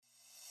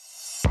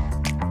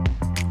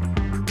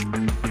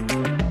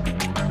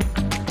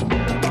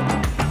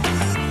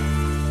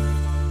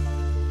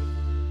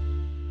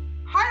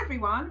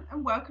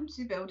and welcome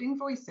to Building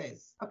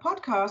Voices, a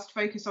podcast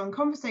focused on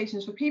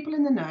conversations for people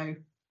in the know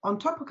on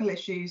topical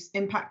issues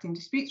impacting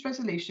disputes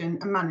resolution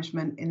and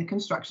management in the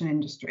construction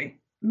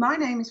industry. My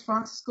name is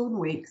Frances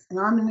Gordon-Weeks and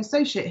I'm an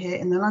associate here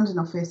in the London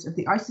office of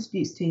the ICE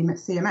Disputes team at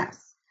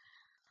CMS.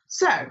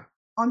 So,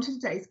 on to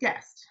today's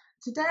guest.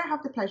 Today I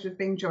have the pleasure of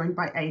being joined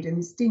by Aidan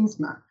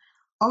Steensma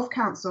of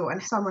Council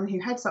and someone who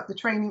heads up the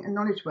training and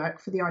knowledge work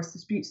for the ICE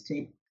Disputes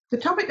team. The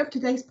topic of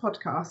today's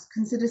podcast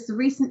considers the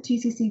recent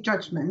TCC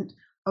judgment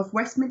of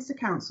Westminster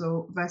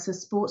Council versus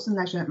Sports and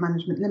Leisure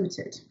Management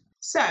Limited.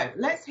 So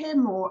let's hear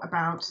more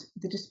about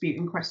the dispute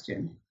in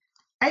question.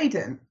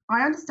 Aidan,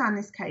 I understand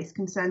this case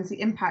concerns the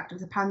impact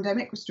of the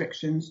pandemic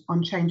restrictions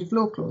on change of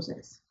law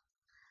clauses.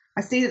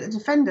 I see that the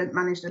defendant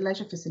managed a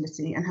leisure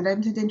facility and had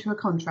entered into a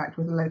contract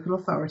with a local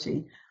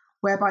authority,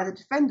 whereby the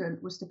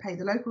defendant was to pay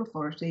the local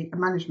authority a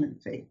management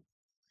fee.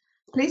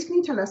 Please can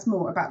you tell us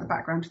more about the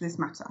background to this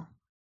matter?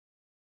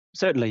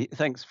 Certainly.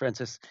 Thanks,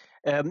 Frances.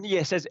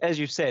 Yes, as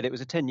you said, it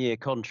was a 10-year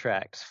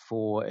contract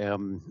for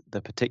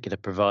the particular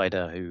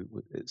provider, who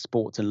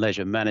Sports and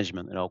Leisure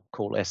Management, and I'll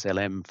call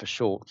SLM for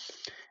short.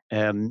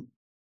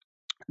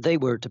 They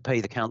were to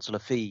pay the council a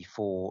fee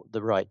for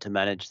the right to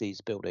manage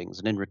these buildings,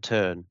 and in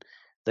return,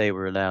 they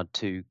were allowed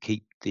to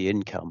keep the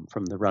income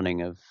from the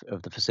running of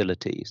the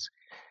facilities.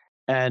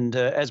 And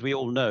as we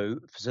all know,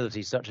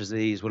 facilities such as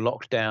these were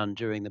locked down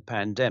during the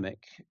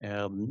pandemic,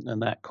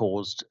 and that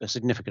caused a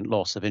significant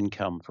loss of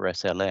income for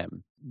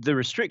SLM. The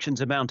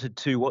restrictions amounted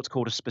to what's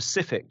called a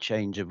specific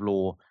change of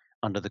law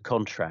under the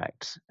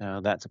contract.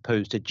 That's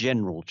opposed to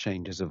general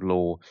changes of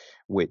law,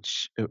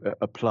 which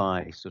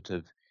apply sort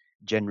of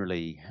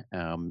generally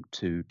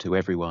to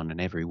everyone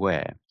and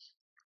everywhere.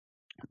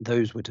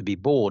 Those were to be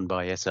borne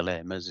by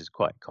SLM, as is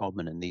quite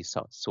common in these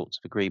sorts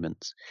of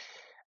agreements.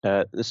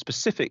 The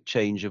specific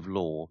change of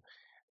law,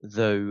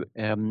 though,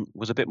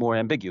 was a bit more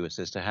ambiguous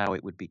as to how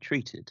it would be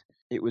treated.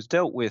 It was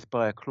dealt with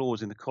by a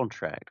clause in the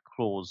contract,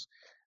 clause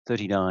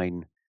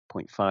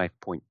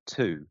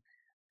 39.5.2,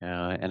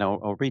 and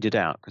I'll read it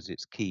out because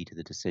it's key to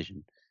the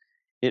decision.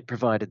 It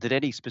provided that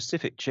any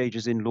specific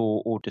changes in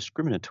law or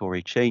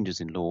discriminatory changes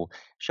in law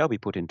shall be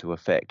put into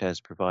effect as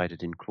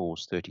provided in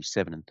clause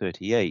 37 and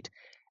 38,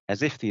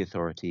 as if the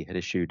authority had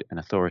issued an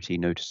authority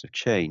notice of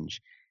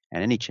change,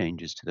 and any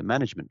changes to the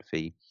management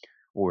fee,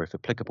 or if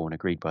applicable and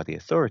agreed by the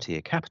authority,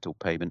 a capital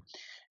payment,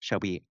 shall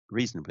be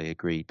reasonably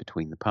agreed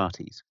between the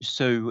parties.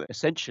 So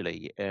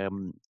essentially,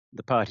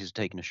 the parties have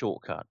taken a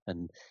shortcut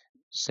and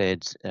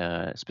said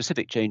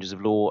specific changes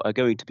of law are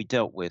going to be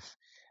dealt with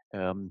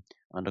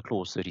under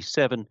clause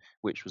 37,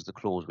 which was the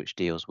clause which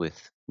deals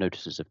with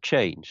notices of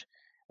change.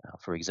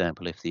 For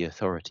example, if the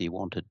authority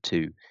wanted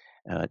to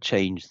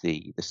change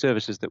the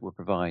services that were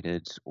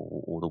provided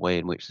or the way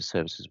in which the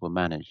services were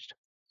managed.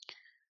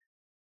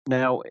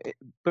 Now,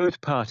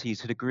 both parties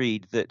had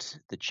agreed that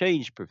the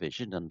change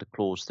provision under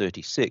clause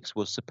 36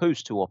 was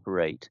supposed to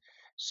operate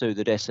so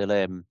that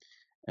SLM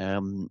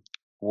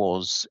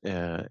was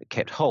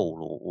kept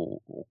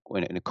whole or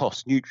in a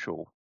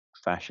cost-neutral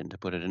fashion, to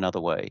put it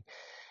another way,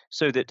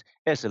 so that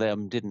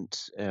SLM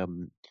didn't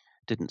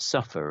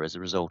suffer as a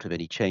result of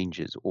any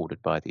changes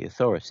ordered by the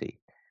authority.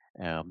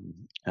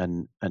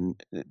 And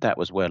that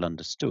was well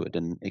understood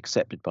and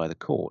accepted by the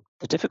court.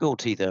 The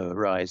difficulty, though,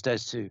 arose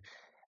as to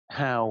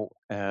how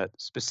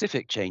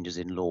specific changes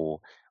in law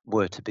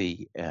were to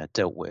be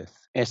dealt with.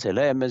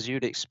 SLM, as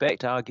you'd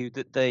expect, argued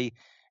that they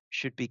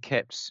should be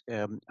kept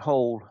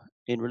whole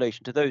in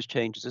relation to those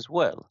changes as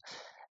well,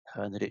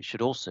 and that it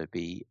should also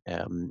be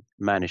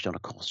managed on a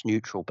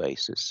cost-neutral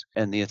basis.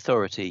 And the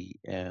authority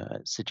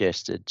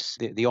suggested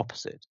the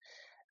opposite,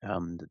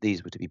 that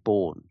these were to be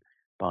borne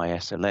by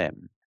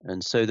SLM.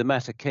 And so the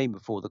matter came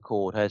before the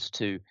court as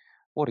to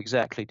what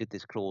exactly did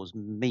this clause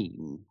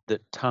mean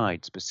that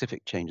tied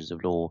specific changes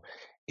of law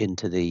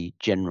into the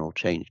general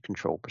change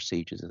control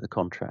procedures of the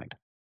contract.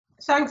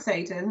 Thanks,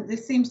 Aidan.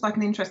 This seems like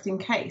an interesting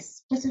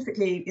case,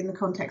 specifically in the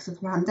context of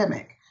the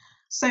pandemic.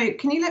 So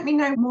can you let me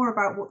know more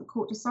about what the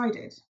court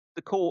decided?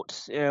 The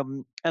court,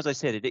 as I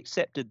said, it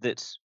accepted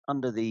that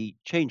under the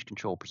change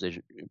control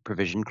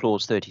provision,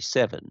 clause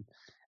 37,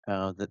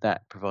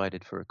 that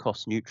provided for a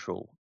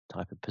cost-neutral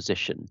type of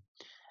position.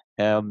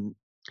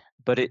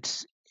 But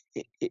it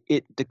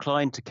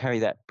declined to carry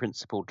that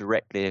principle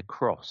directly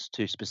across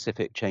to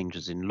specific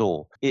changes in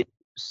law. It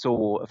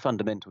saw a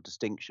fundamental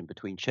distinction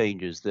between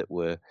changes that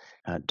were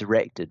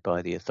directed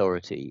by the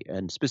authority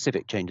and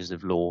specific changes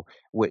of law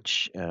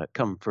which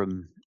come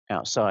from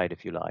outside,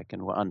 if you like,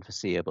 and were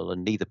unforeseeable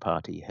and neither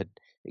party had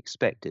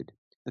expected.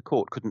 The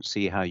court couldn't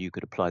see how you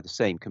could apply the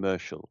same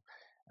commercial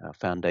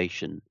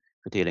foundation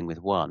for dealing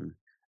with one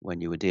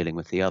when you were dealing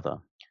with the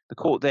other. The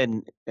court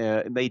then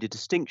made a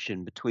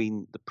distinction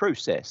between the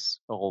process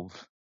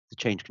of the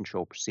change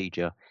control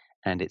procedure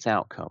and its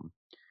outcome.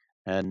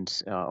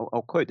 And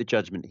I'll quote the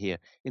judgment here.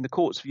 In the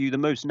court's view, the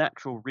most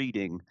natural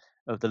reading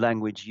of the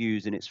language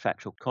used in its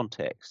factual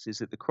context is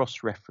that the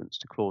cross-reference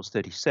to clause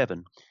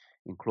 37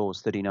 in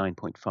clause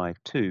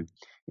 39.52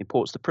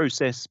 imports the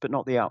process but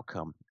not the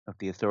outcome of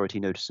the authority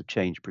notice of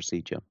change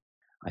procedure.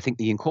 I think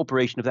the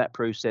incorporation of that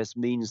process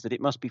means that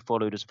it must be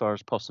followed as far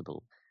as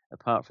possible,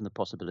 apart from the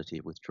possibility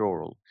of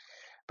withdrawal,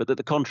 but that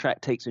the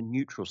contract takes a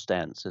neutral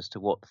stance as to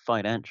what the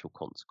financial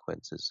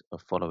consequences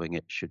of following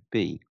it should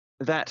be.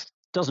 That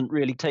doesn't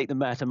really take the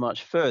matter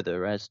much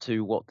further as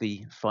to what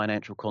the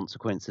financial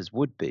consequences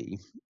would be.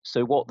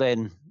 So, what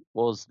then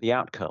was the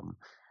outcome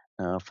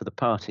for the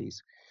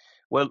parties?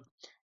 Well,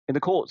 in the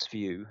court's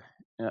view,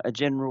 a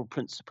general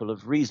principle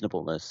of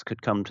reasonableness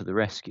could come to the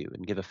rescue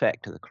and give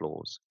effect to the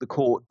clause. The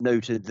court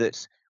noted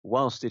that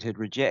whilst it had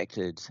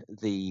rejected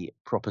the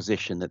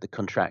proposition that the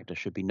contractor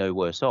should be no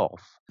worse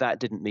off, that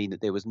didn't mean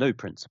that there was no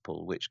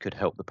principle which could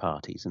help the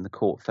parties, and the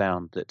court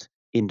found that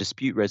in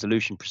dispute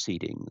resolution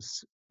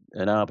proceedings,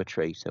 an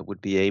arbitrator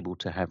would be able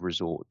to have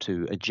resort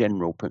to a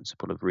general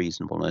principle of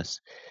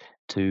reasonableness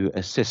to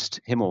assist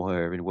him or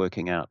her in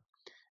working out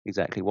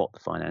exactly what the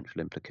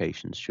financial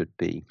implications should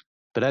be.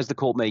 But as the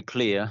court made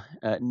clear,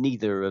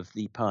 neither of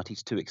the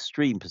parties' two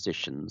extreme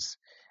positions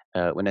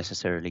were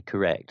necessarily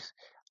correct,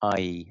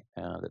 i.e.,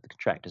 that the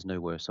contractor is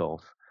no worse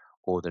off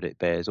or that it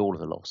bears all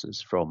of the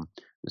losses from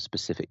the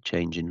specific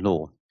change in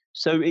law.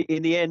 So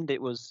in the end,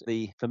 it was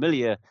the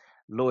familiar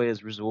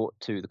lawyer's resort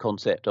to the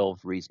concept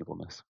of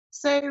reasonableness.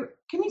 So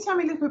can you tell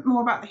me a little bit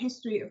more about the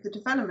history of the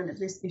development of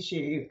this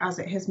issue as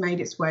it has made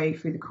its way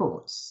through the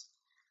courts?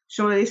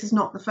 Surely this is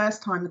not the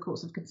first time the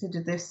courts have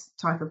considered this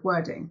type of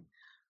wording.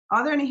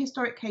 Are there any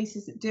historic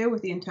cases that deal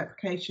with the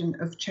interpretation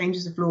of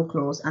changes of law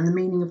clause and the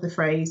meaning of the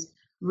phrase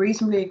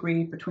reasonably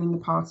agreed between the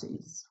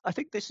parties? I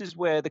think this is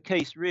where the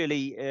case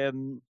really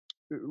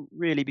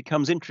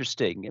becomes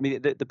interesting. I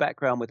mean, the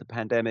background with the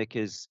pandemic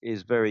is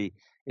very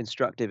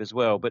instructive as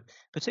well, but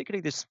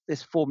particularly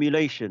this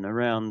formulation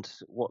around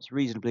what's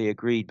reasonably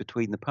agreed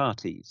between the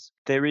parties.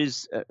 There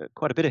is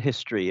quite a bit of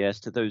history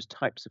as to those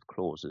types of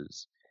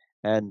clauses.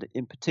 And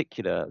in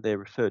particular, they're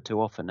referred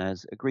to often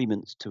as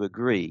agreements to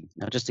agree.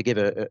 Now, just to give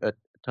a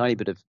tiny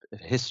bit of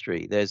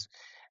history, there's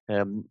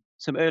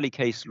some early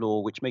case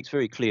law which makes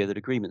very clear that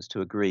agreements to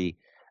agree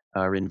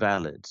are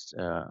invalid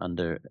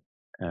under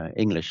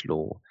English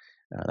law.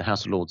 The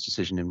House of Lords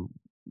decision in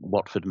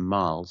Watford and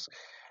Miles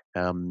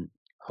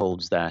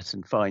holds that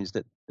and finds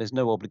that there's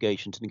no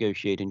obligation to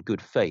negotiate in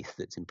good faith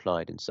that's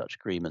implied in such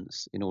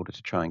agreements in order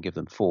to try and give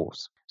them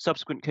force.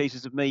 Subsequent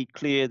cases have made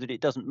clear that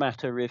it doesn't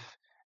matter if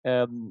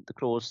the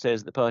clause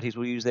says the parties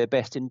will use their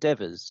best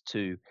endeavours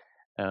to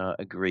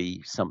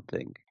agree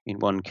something. In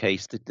one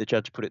case, the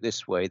judge put it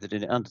this way, that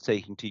an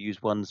undertaking to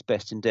use one's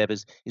best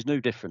endeavours is no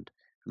different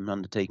from an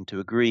undertaking to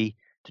agree,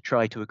 to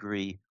try to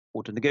agree,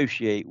 or to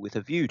negotiate with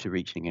a view to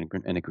reaching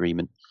an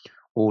agreement.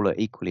 All are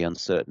equally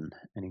uncertain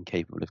and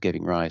incapable of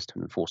giving rise to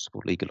an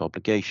enforceable legal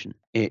obligation.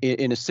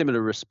 In a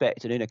similar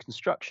respect, and in a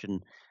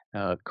construction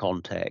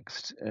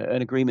context,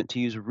 an agreement to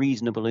use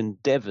reasonable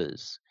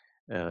endeavours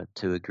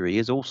to agree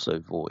is also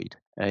void.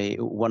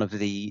 One of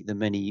the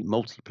many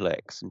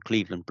multiplex and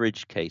Cleveland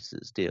Bridge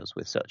cases deals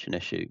with such an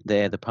issue.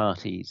 There, the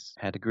parties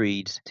had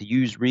agreed to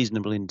use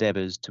reasonable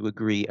endeavours to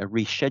agree a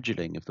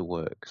rescheduling of the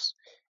works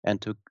and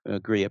to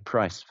agree a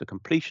price for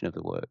completion of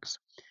the works,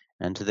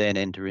 and to then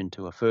enter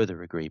into a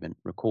further agreement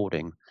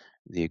recording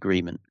the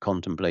agreement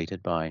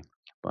contemplated by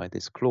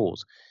this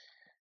clause.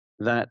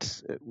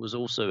 That was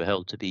also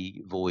held to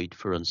be void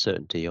for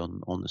uncertainty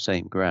on the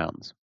same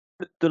grounds.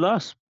 The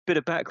last bit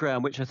of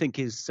background, which I think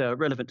is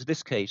relevant to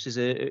this case, is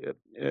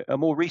a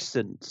more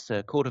recent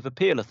Court of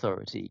Appeal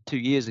authority 2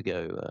 years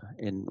ago,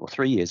 or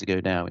 3 years ago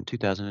now, in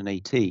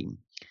 2018,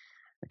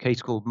 a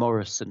case called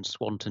Morris and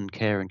Swanton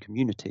Care and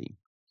Community.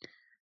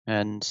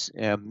 And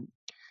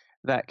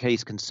that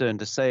case concerned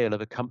the sale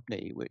of a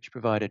company which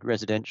provided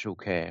residential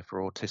care for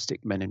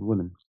autistic men and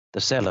women.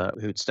 The seller,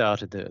 who had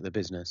started the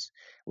business,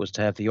 was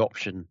to have the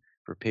option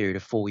for a period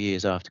of 4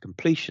 years after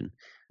completion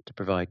to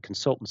provide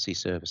consultancy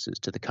services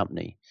to the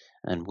company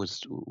and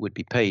would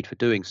be paid for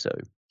doing so.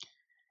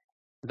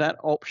 That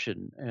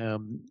option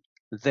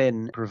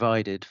then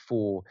provided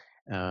for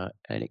an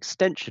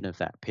extension of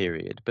that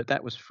period, but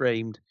that was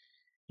framed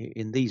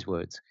in these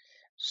words: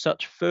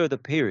 such further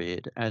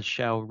period as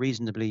shall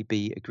reasonably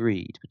be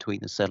agreed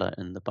between the seller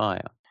and the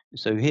buyer.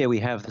 So here we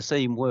have the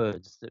same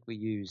words that we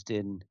used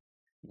in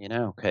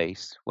our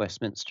case,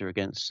 Westminster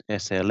against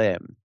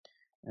SLM,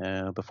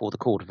 before the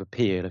Court of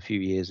Appeal a few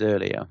years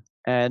earlier.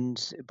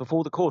 And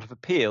before the Court of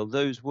Appeal,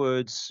 those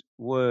words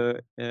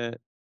were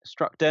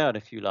struck down,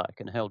 if you like,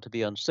 and held to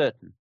be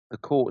uncertain. The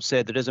court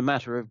said that as a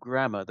matter of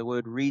grammar, the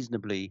word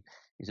reasonably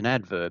is an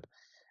adverb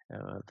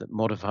that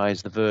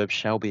modifies the verb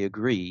shall be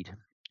agreed,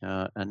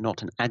 and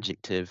not an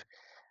adjective,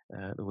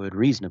 the word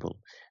reasonable,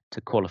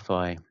 to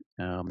qualify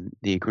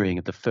the agreeing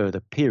of the further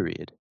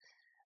period.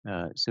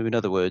 So in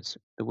other words,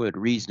 the word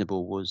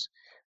reasonable was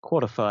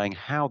qualifying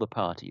how the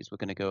parties were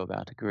going to go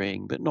about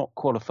agreeing, but not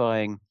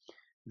qualifying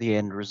the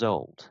end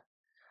result.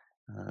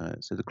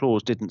 So the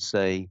clause didn't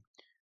say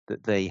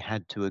that they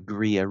had to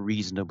agree a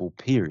reasonable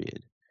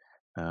period,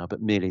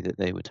 but merely that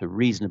they were to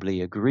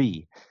reasonably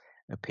agree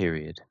a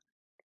period.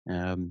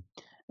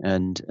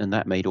 And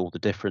that made all the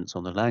difference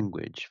on the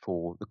language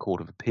for the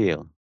Court of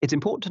Appeal. It's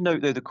important to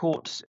note, though, the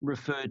court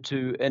referred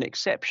to an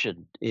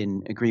exception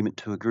in agreement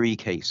to agree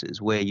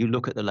cases where you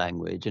look at the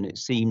language and it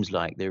seems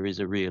like there is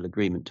a real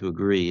agreement to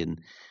agree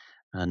and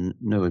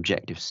no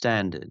objective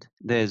standard.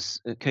 There's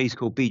a case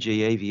called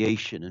BJ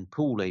Aviation and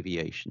Pool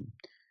Aviation,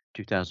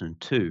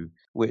 2002,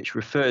 which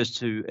refers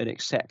to an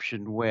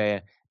exception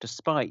where,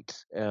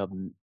 despite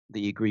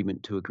the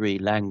agreement to agree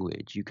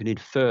language, you can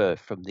infer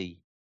from the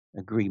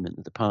agreement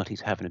that the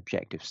parties have an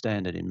objective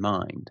standard in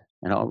mind.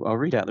 And I'll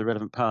read out the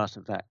relevant part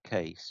of that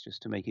case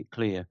just to make it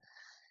clear.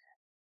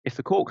 If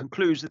the court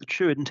concludes that the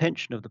true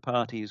intention of the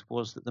parties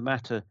was that the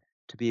matter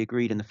to be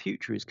agreed in the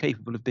future is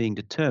capable of being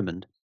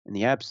determined in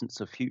the absence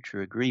of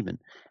future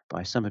agreement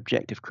by some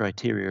objective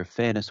criteria of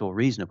fairness or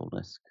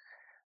reasonableness,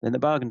 then the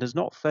bargain does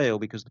not fail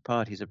because the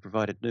parties have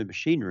provided no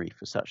machinery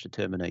for such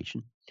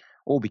determination,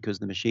 or because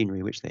the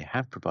machinery which they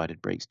have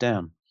provided breaks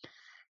down.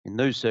 In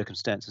those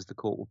circumstances, the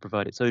court will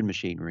provide its own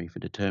machinery for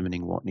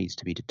determining what needs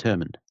to be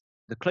determined.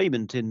 The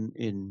claimant in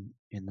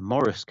the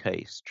Morris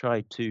case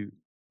tried to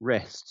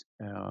rest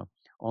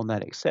on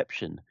that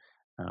exception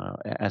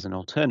as an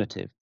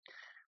alternative,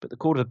 but the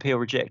Court of Appeal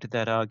rejected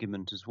that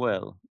argument as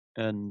well,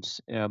 and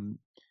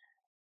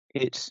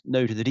it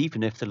noted that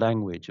even if the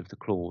language of the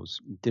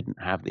clause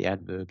didn't have the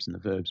adverbs and the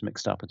verbs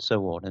mixed up and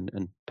so on,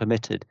 and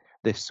permitted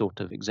this sort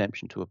of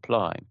exemption to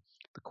apply,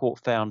 the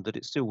court found that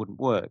it still wouldn't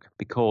work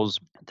because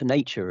the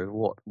nature of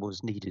what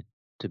was needed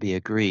to be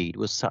agreed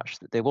was such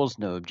that there was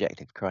no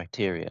objective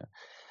criteria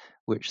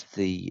which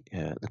the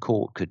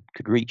court could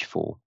reach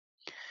for.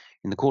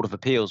 In the Court of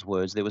Appeal's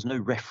words, there was no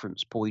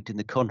reference point in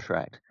the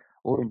contract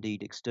or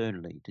indeed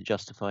externally to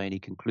justify any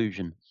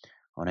conclusion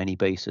on any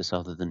basis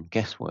other than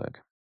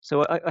guesswork.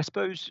 So I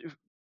suppose,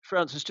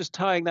 Francis, just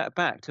tying that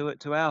back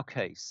to our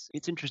case,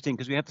 it's interesting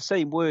because we have the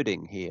same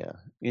wording here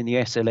in the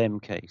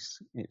SLM case.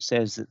 It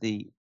says that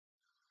the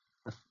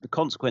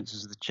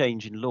consequences of the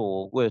change in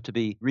law were to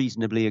be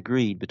reasonably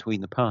agreed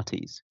between the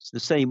parties. It's the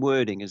same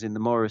wording as in the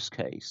Morris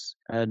case,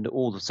 and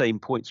all the same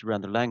points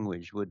around the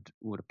language would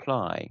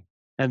apply.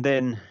 And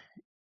then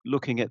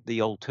looking at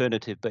the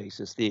alternative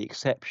basis, the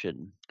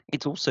exception,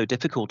 it's also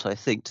difficult, I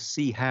think, to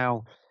see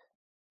how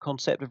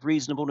concept of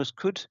reasonableness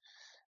could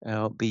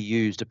be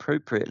used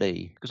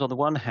appropriately. Because on the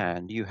one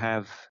hand, you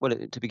have, well,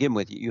 to begin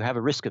with, you have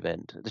a risk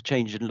event, the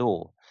change in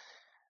law.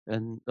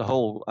 And the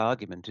whole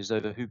argument is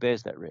over who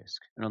bears that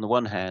risk. And on the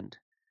one hand,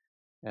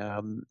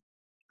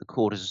 the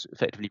court has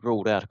effectively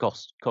ruled out a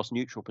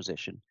cost-neutral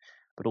position,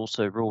 but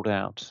also ruled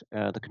out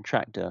the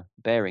contractor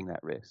bearing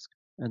that risk.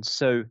 And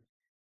so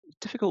it's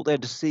difficult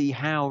then to see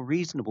how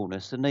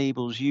reasonableness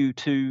enables you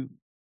to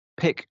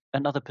pick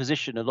another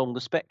position along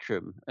the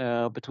spectrum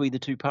between the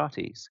two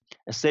parties.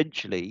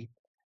 Essentially,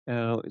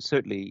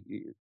 certainly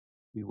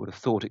you would have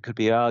thought it could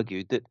be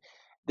argued that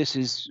this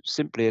is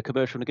simply a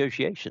commercial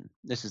negotiation.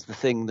 This is the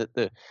thing that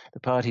the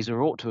parties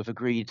are ought to have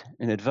agreed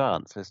in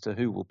advance as to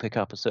who will pick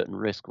up a certain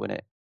risk when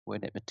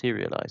it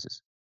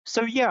materializes.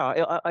 So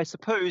yeah, I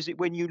suppose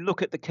when you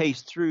look at the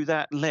case through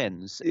that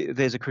lens,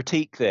 there's a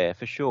critique there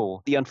for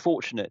sure. The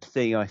unfortunate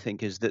thing, I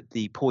think, is that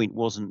the point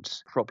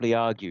wasn't properly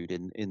argued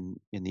in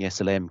the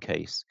SLM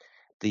case.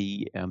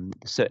 The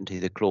certainty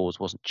of the clause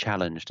wasn't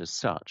challenged as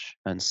such,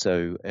 and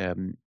so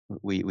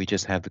we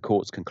just have the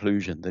court's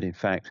conclusion that in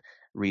fact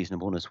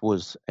reasonableness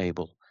was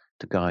able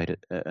to guide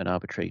an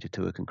arbitrator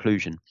to a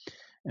conclusion.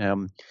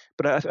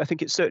 But I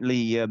think it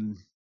certainly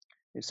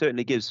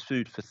gives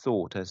food for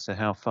thought as to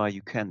how far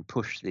you can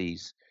push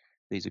these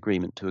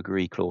agreement to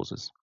agree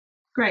clauses.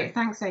 Great,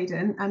 thanks,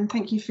 Aidan, and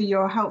thank you for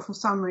your helpful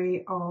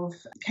summary of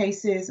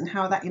cases and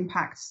how that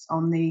impacts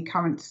on the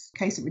current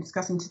case that we're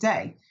discussing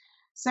today.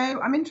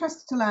 So I'm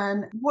interested to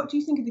learn, what do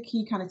you think are the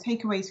key kind of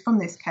takeaways from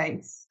this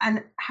case,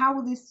 and how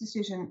will this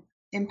decision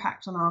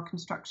impact on our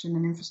construction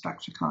and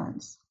infrastructure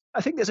clients? I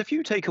think there's a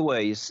few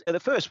takeaways. The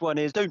first one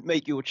is don't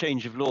make your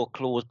change of law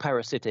clause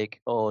parasitic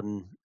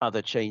on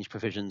other change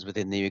provisions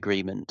within the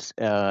agreement.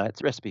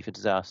 It's a recipe for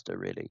disaster,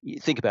 really. You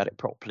think about it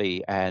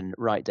properly and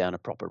write down a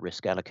proper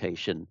risk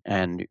allocation,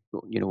 and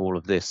all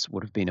of this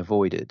would have been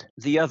avoided.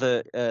 The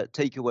other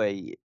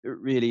takeaway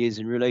really is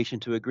in relation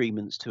to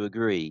agreements to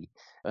agree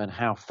and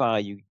how far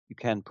you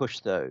can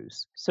push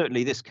those.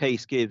 Certainly this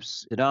case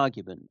gives an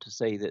argument to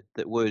say that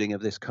wording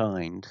of this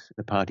kind,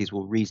 the parties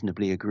will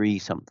reasonably agree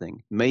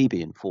something, may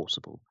be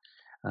enforceable.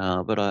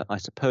 But I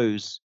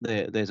suppose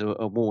there's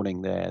a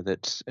warning there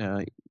that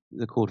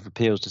the Court of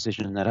Appeal's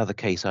decision in that other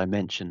case I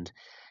mentioned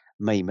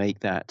may make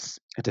that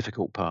a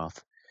difficult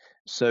path.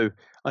 So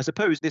I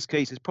suppose this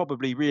case is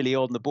probably really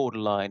on the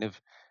borderline of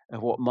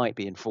what might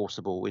be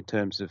enforceable in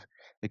terms of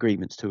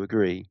agreements to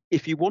agree.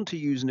 If you want to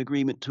use an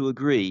agreement to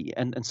agree,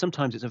 and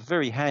sometimes it's a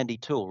very handy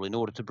tool in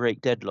order to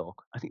break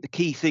deadlock, I think the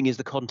key thing is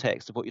the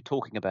context of what you're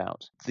talking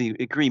about. The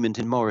agreement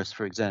in Morris,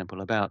 for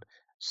example, about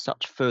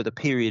such further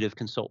period of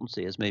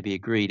consultancy as may be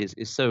agreed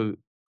is so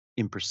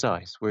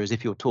imprecise. Whereas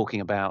if you're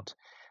talking about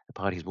the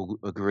parties will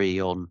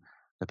agree on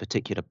a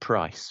particular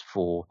price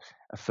for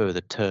a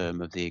further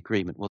term of the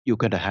agreement, well, you're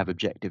going to have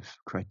objective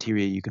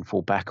criteria you can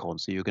fall back on,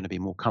 so you're going to be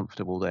more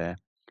comfortable there.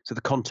 So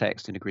the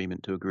context in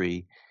agreement to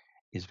agree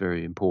is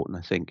very important,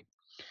 I think.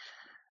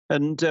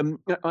 And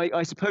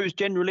I suppose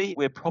generally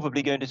we're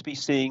probably going to be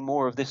seeing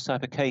more of this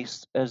type of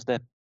case as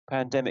the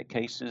pandemic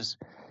cases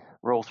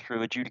roll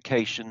through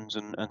adjudications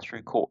and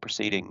through court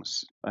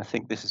proceedings. I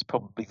think this is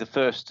probably the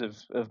first of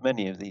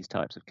many of these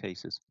types of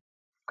cases.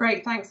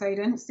 Great, thanks,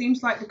 Aidan.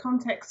 Seems like the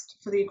context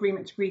for the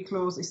agreement to agree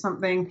clause is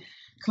something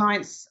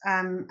clients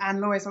and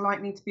lawyers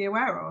alike need to be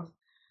aware of.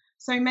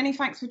 So many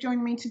thanks for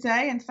joining me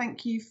today, and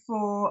thank you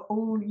for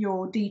all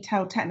your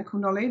detailed technical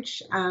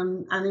knowledge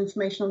and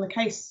information on the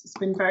case. It's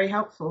been very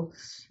helpful.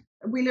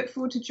 We look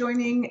forward to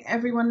joining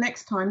everyone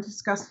next time to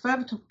discuss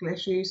further topical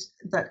issues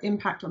that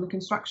impact on the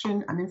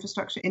construction and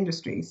infrastructure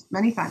industries.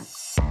 Many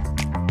thanks.